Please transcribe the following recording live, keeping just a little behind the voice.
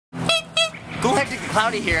GhoulHectic the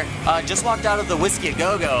Clownie here. Just walked out of the Whiskey A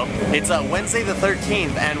Go Go. It's Wednesday the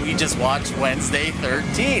 13th, and we just watched Wednesday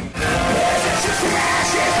 13th.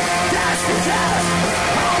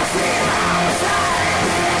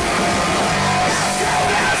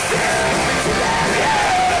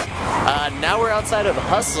 Now we're outside of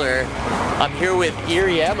Hustler. I'm here with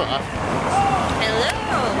Eerie Emma. Hello.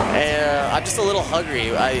 And I'm just a little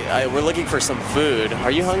hungry. We're looking for some food.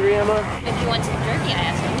 Are you hungry, Emma? If you want some jerky, I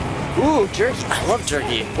asked you. Ooh, jerky. I love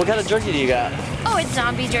jerky. What kind of jerky do you got? Oh, it's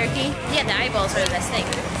zombie jerky. Yeah, the eyeballs are the best thing.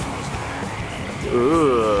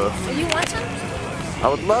 Ooh. Do you want some? I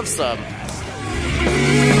would love some.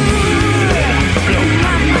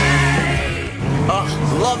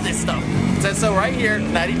 Oh, love this stuff. So right here,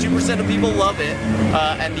 92% of people love it,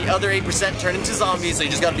 and the other 8% turn into zombies, so you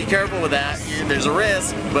just gotta be careful with that. There's a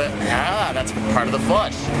risk, but that's part of the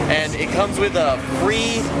fun. And it comes with a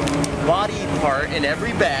free body part in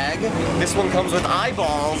every bag. This one comes with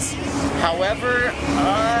eyeballs. However,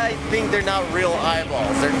 I think they're not real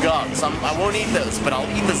eyeballs. They're gum, so I won't eat those, but I'll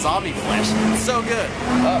eat the zombie flesh. It's so good.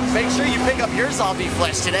 Make sure you pick up your zombie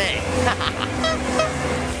flesh today.